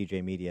 piece in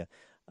PJ Media.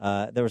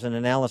 There was an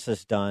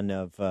analysis done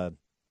of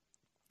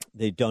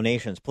the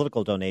donations,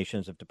 political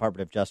donations of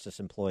Department of Justice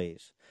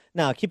employees.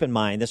 Now, keep in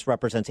mind, this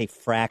represents a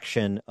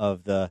fraction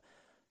of the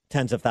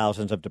tens of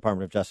thousands of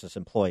Department of Justice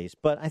employees,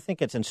 but I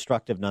think it's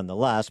instructive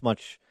nonetheless,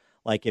 much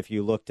like if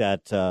you looked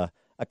at a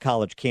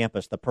college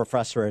campus, the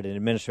professorate and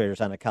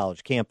administrators on a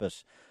college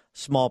campus,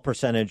 small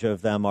percentage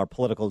of them are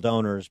political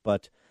donors,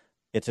 but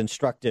it's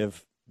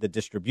instructive, the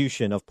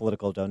distribution of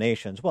political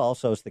donations. Well,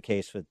 so is the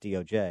case with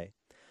DOJ.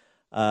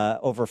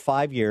 Over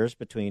 5 years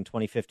between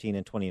 2015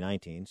 and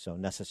 2019, so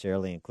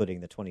necessarily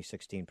including the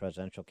 2016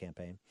 presidential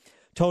campaign,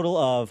 total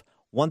of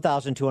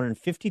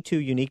 1,252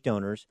 unique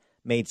donors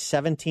made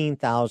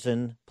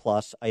 17,000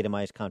 plus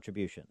itemized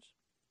contributions.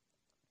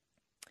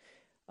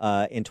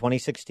 In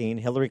 2016,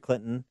 Hillary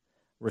Clinton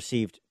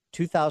received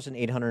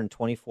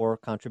 2,824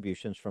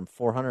 contributions from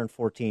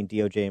 414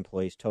 DOJ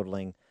employees,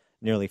 totaling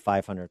nearly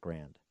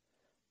 $500,000.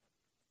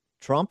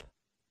 Trump,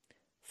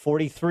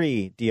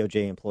 43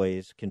 DOJ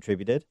employees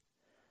contributed,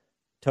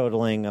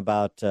 totaling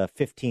about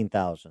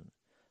 $15,000.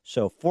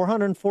 So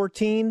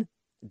 414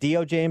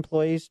 DOJ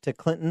employees to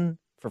Clinton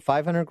for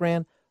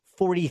 $500,000,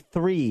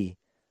 43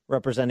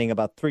 representing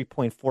about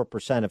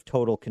 3.4% of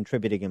total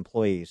contributing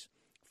employees,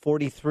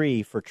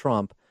 43 for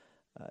Trump,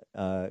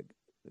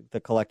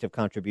 the collective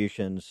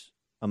contributions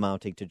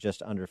amounting to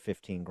just under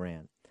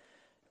 $15,000.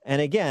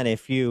 And again,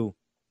 if you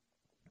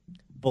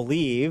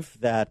believe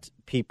that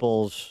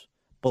people's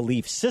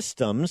belief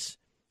systems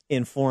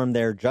inform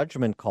their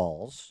judgment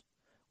calls,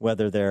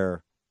 whether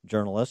they're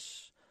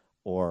journalists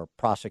or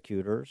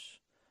prosecutors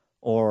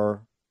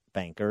or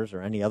bankers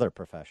or any other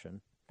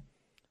profession,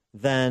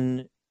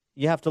 then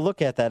you have to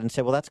look at that and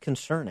say, well, that's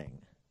concerning.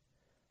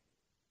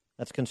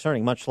 That's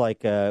concerning, much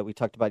like we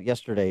talked about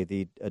yesterday,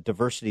 the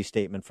diversity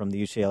statement from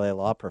the UCLA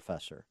law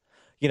professor.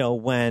 You know,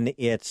 when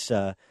it's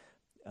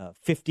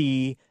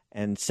 50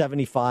 and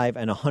 75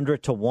 and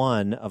 100 to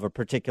 1 of a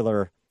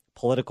particular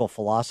political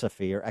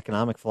philosophy or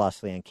economic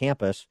philosophy on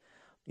campus,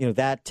 you know,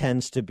 that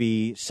tends to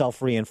be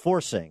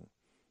self-reinforcing,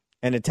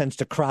 and it tends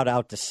to crowd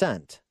out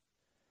dissent.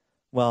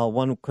 Well,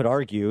 one could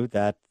argue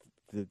that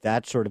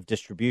that sort of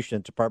distribution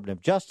at the Department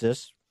of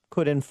Justice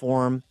could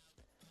inform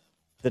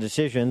the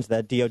decisions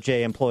that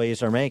DOJ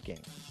employees are making.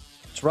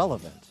 It's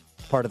relevant.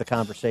 It's part of the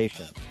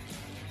conversation.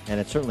 And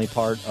it's certainly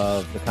part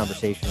of the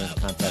conversation in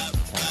the context of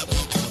accountability.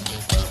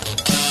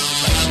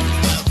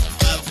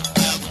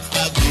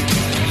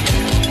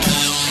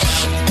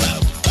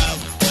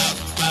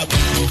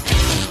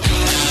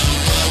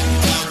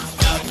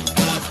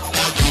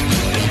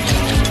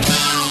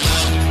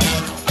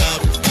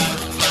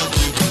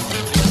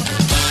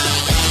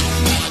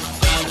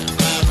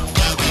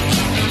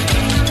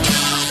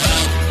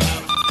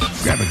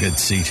 Grab a good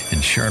seat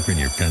and sharpen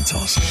your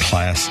pencils.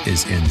 Class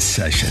is in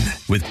session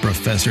with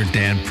Professor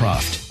Dan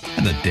Proft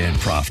and the Dan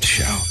Proft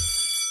Show.